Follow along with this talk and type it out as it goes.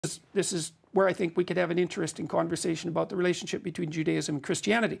this is where I think we could have an interesting conversation about the relationship between Judaism and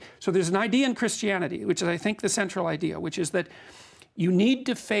Christianity. So there's an idea in Christianity, which is, I think, the central idea, which is that you need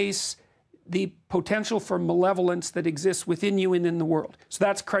to face the potential for malevolence that exists within you and in the world. So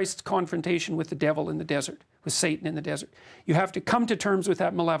that's Christ's confrontation with the devil in the desert, with Satan in the desert. You have to come to terms with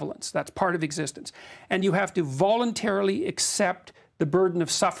that malevolence. That's part of existence. And you have to voluntarily accept the burden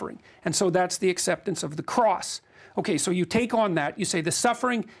of suffering. And so that's the acceptance of the cross. Okay, so you take on that, you say the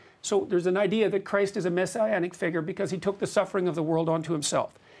suffering. So there's an idea that Christ is a messianic figure because he took the suffering of the world onto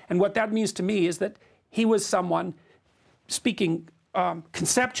himself. And what that means to me is that he was someone, speaking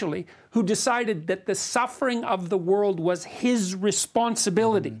conceptually, who decided that the suffering of the world was his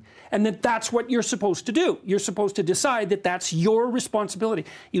responsibility, and that that's what you're supposed to do. You're supposed to decide that that's your responsibility.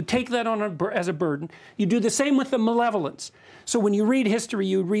 You take that on as a burden. You do the same with the malevolence. So when you read history,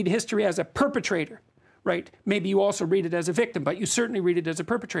 you read history as a perpetrator, right? Maybe you also read it as a victim, but you certainly read it as a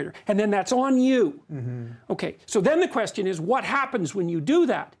perpetrator. And then that's on you. Okay, so then the question is, what happens when you do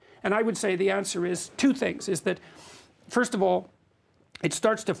that? And I would say the answer is two things, is that, first of all, it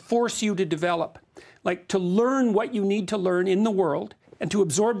starts to force you to develop, like to learn what you need to learn in the world and to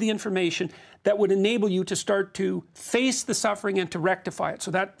absorb the information that would enable you to start to face the suffering and to rectify it.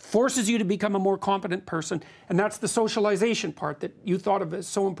 So that forces you to become a more competent person, and that's the socialization part that you thought of as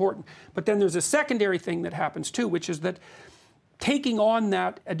so important. But then there's a secondary thing that happens too, which is that taking on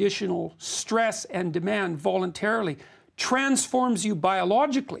that additional stress and demand voluntarily transforms you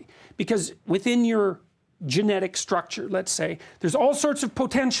biologically, because within your genetic structure, let's say, there's all sorts of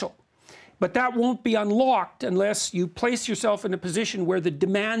potential, but that won't be unlocked unless you place yourself in a position where the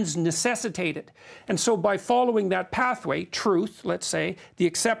demands necessitate it. And so by following that pathway, truth, let's say, the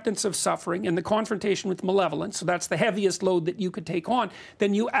acceptance of suffering and the confrontation with malevolence, so that's the heaviest load that you could take on,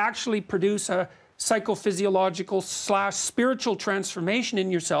 then you actually produce a psychophysiological / spiritual transformation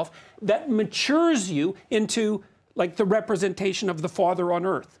in yourself that matures you into like the representation of the Father on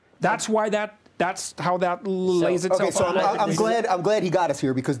earth. That's why that's how that lays itself out. Okay, so I'm glad he got us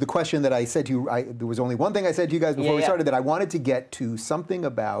here, because the question that I said to you, there was only one thing I said to you guys before we started, that I wanted to get to something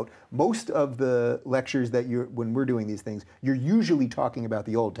about most of the lectures that when we're doing these things, you're usually talking about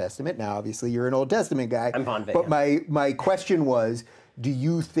the Old Testament. Now, obviously, you're an Old Testament guy. I'm fond of it. But my question was, do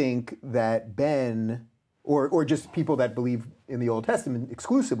you think that Ben, or just people that believe in the Old Testament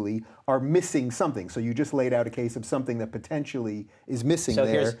exclusively, are missing something? So you just laid out a case of something that potentially is missing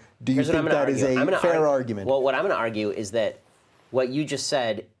there. Do you think that is a fair argument? Well, what I'm going to argue is that what you just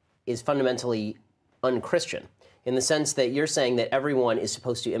said is fundamentally un-Christian, in the sense that you're saying that everyone is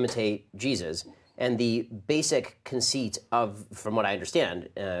supposed to imitate Jesus. And the basic conceit of, from what I understand,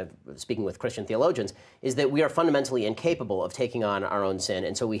 speaking with Christian theologians, is that we are fundamentally incapable of taking on our own sin,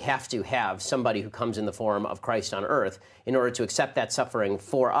 and so we have to have somebody who comes in the form of Christ on earth in order to accept that suffering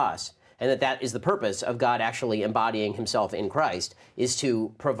for us. And that is the purpose of God actually embodying himself in Christ, is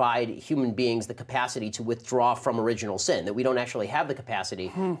to provide human beings the capacity to withdraw from original sin, that we don't actually have the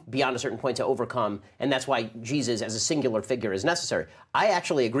capacity beyond a certain point to overcome, and that's why Jesus as a singular figure is necessary. I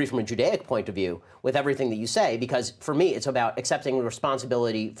actually agree from a Judaic point of view with everything that you say, because for me it's about accepting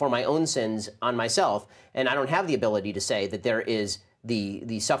responsibility for my own sins on myself, and I don't have the ability to say that there is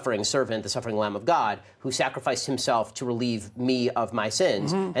the suffering servant, the suffering Lamb of God, who sacrificed himself to relieve me of my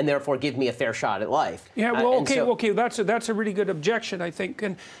sins, and therefore give me a fair shot at life. Yeah, well, okay, that's a really good objection, I think,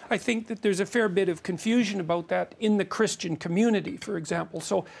 and I think that there's a fair bit of confusion about that in the Christian community, for example.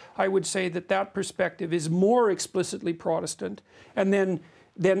 So I would say that that perspective is more explicitly Protestant, and then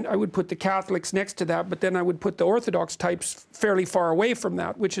I would put the Catholics next to that, but then I would put the Orthodox types fairly far away from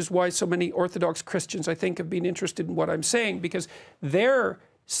that, which is why so many Orthodox Christians, I think, have been interested in what I'm saying, because their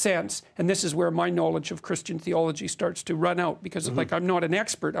sense, and this is where my knowledge of Christian theology starts to run out, because like I'm not an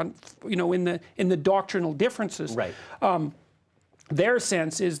expert on, you know, in the doctrinal differences. Right. Their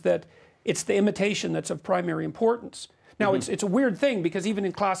sense is that it's the imitation that's of primary importance. Now, it's a weird thing, because even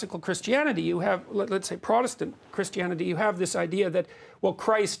in classical Christianity, you have, let's say Protestant Christianity, you have this idea that, well,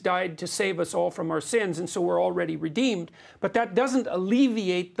 Christ died to save us all from our sins, and so we're already redeemed. But that doesn't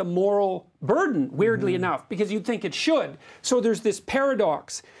alleviate the moral burden, weirdly enough, because you'd think it should. So there's this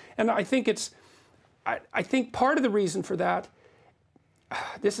paradox. And I think I think part of the reason for that,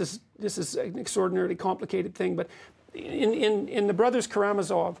 this is an extraordinarily complicated thing, but in the Brothers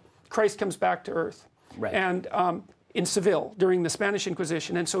Karamazov, Christ comes back to earth. Right. And in Seville during the Spanish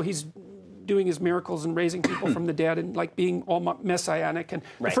Inquisition, and so he's doing his miracles and raising people from the dead and like being all messianic, and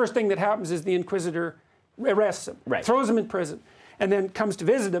the first thing that happens is the Inquisitor arrests him, throws him in prison, and then comes to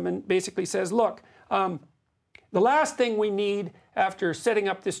visit him and basically says, look, the last thing we need after setting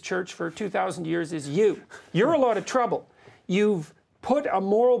up this church for 2,000 years is you. You're a lot of trouble. You've put a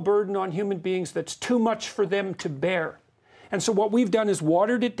moral burden on human beings that's too much for them to bear. And so what we've done is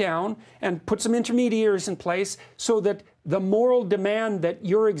watered it down and put some intermediaries in place so that the moral demand that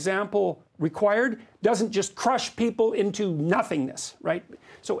your example required doesn't just crush people into nothingness, right?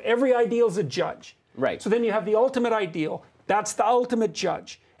 So every ideal is a judge. Right. So then you have the ultimate ideal. That's the ultimate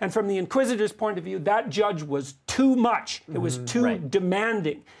judge. And from the Inquisitor's point of view, that judge was too much. It was too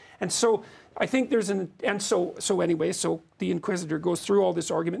demanding. And so I think there's so the Inquisitor goes through all this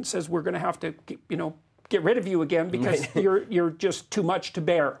argument and says, we're going to have to, get rid of you again because you're just too much to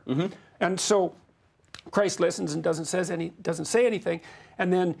bear. And so Christ listens and doesn't say anything.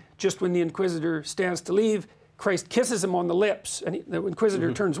 And then just when the Inquisitor stands to leave, Christ kisses him on the lips, and the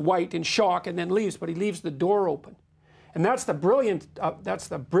Inquisitor turns white in shock and then leaves, but he leaves the door open. And that's the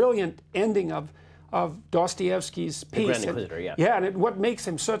brilliant ending of Dostoevsky's piece. The Grand Inquisitor, yeah. Yeah, and what makes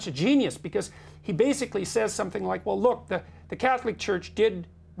him such a genius, because he basically says something like, well, look, the Catholic Church did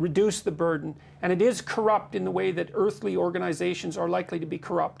reduce the burden, and it is corrupt in the way that earthly organizations are likely to be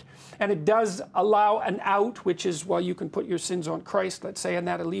corrupt. And it does allow an out, which is, well, you can put your sins on Christ, let's say, and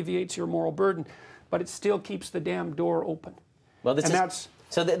that alleviates your moral burden, but it still keeps the damn door open. Well, this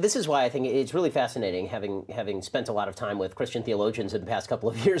is why I think it's really fascinating, having spent a lot of time with Christian theologians in the past couple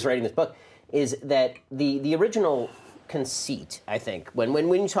of years writing this book, is that the original conceit, I think, when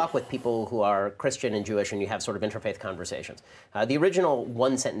you talk with people who are Christian and Jewish and you have sort of interfaith conversations, the original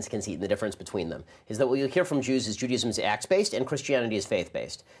one-sentence conceit and the difference between them is that what you hear from Jews is Judaism is acts-based and Christianity is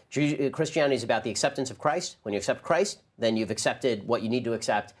faith-based. Christianity is about the acceptance of Christ. When you accept Christ, then you've accepted what you need to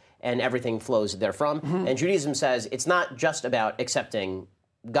accept, and everything flows therefrom. And Judaism says it's not just about accepting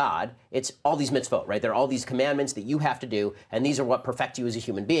God, it's all these mitzvot, right? There are all these commandments that you have to do, and these are what perfect you as a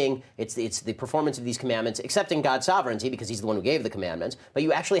human being. It's the performance of these commandments, accepting God's sovereignty because he's the one who gave the commandments, but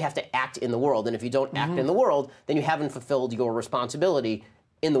you actually have to act in the world, and if you don't act in the world, then you haven't fulfilled your responsibility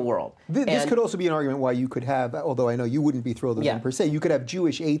in the world. This could also be an argument why you could have, although I know you wouldn't be thrilled with them per se, you could have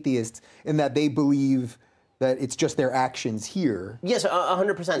Jewish atheists in that they believe that it's just their actions here. Yes,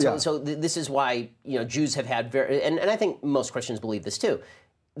 100%. Yeah. So this is why Jews have had and I think most Christians believe this too.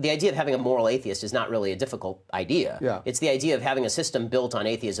 The idea of having a moral atheist is not really a difficult idea. Yeah. It's the idea of having a system built on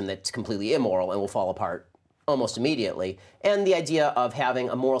atheism that's completely immoral and will fall apart almost immediately, and the idea of having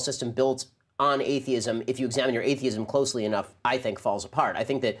a moral system built on atheism, if you examine your atheism closely enough, I think falls apart. I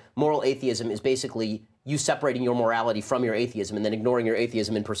think that moral atheism is basically you separating your morality from your atheism and then ignoring your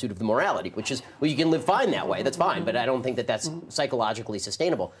atheism in pursuit of the morality, which is, well, you can live fine that way, that's fine, but I don't think that that's psychologically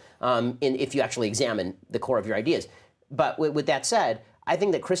sustainable if you actually examine the core of your ideas. But with that said, I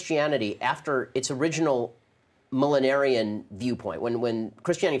think that Christianity, after its original millenarian viewpoint, when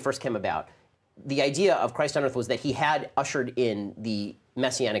Christianity first came about, the idea of Christ on earth was that he had ushered in the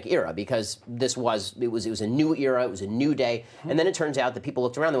Messianic era, because it was a new era, it was a new day, and then it turns out that people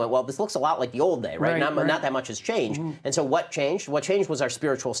looked around and went, well, this looks a lot like the old day, right? Not that much has changed. And so what changed? What changed was our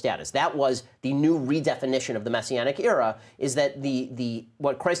spiritual status. That was the new redefinition of the Messianic era, is that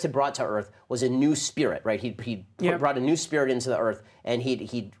what Christ had brought to earth was a new spirit, right? He brought a new spirit into the earth, and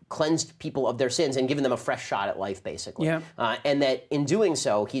he'd cleansed people of their sins and given them a fresh shot at life, basically. And that in doing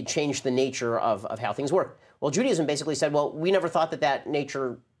so, he'd changed the nature of how things work. Well, Judaism basically said, well, we never thought that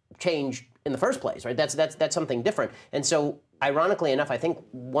nature changed in the first place, right? That's something different. And so, ironically enough, I think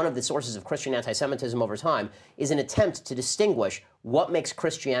one of the sources of Christian anti-Semitism over time is an attempt to distinguish what makes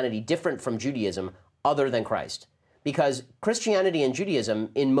Christianity different from Judaism other than Christ. Because Christianity and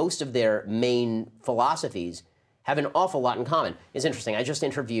Judaism, in most of their main philosophies, have an awful lot in common. It's interesting. I just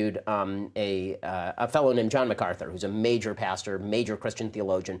interviewed a fellow named John MacArthur, who's a major pastor, major Christian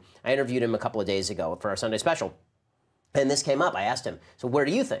theologian. I interviewed him a couple of days ago for our Sunday special. And this came up. I asked him, so where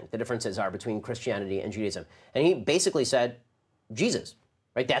do you think the differences are between Christianity and Judaism? And he basically said, Jesus.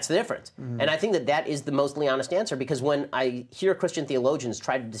 Right? That's the difference. And I think that is the mostly honest answer, because when I hear Christian theologians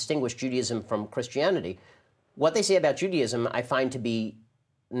try to distinguish Judaism from Christianity, what they say about Judaism I find to be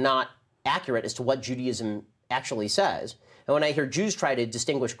not accurate as to what Judaism actually says. And when I hear Jews try to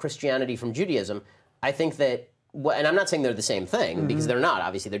distinguish Christianity from Judaism, I think that, and I'm not saying they're the same thing, because they're not,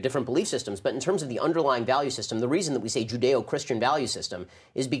 obviously, they're different belief systems, but in terms of the underlying value system, the reason that we say Judeo-Christian value system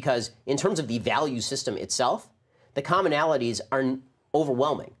is because in terms of the value system itself, the commonalities are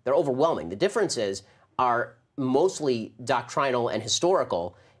overwhelming. They're overwhelming. The differences are mostly doctrinal and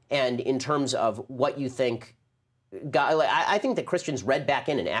historical, and in terms of what you think God, I think that Christians read back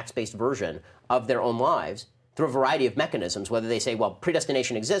in an acts-based version of their own lives through a variety of mechanisms, whether they say, well,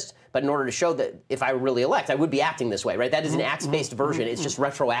 predestination exists, but in order to show that if I were really elect, I would be acting this way, right? That is an acts-based version. It's just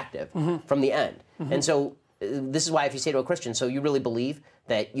retroactive from the end. And so this is why if you say to a Christian, so you really believe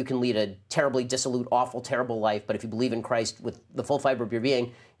that you can lead a terribly dissolute, awful, terrible life, but if you believe in Christ with the full fiber of your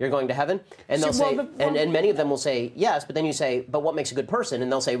being, you're going to heaven? And they'll say, and many of them will say, yes, but then you say, but what makes a good person?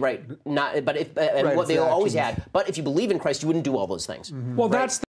 And they'll say, right, not, but if, and what they'll always add, but if you believe in Christ, you wouldn't do all those things. Well, right? that's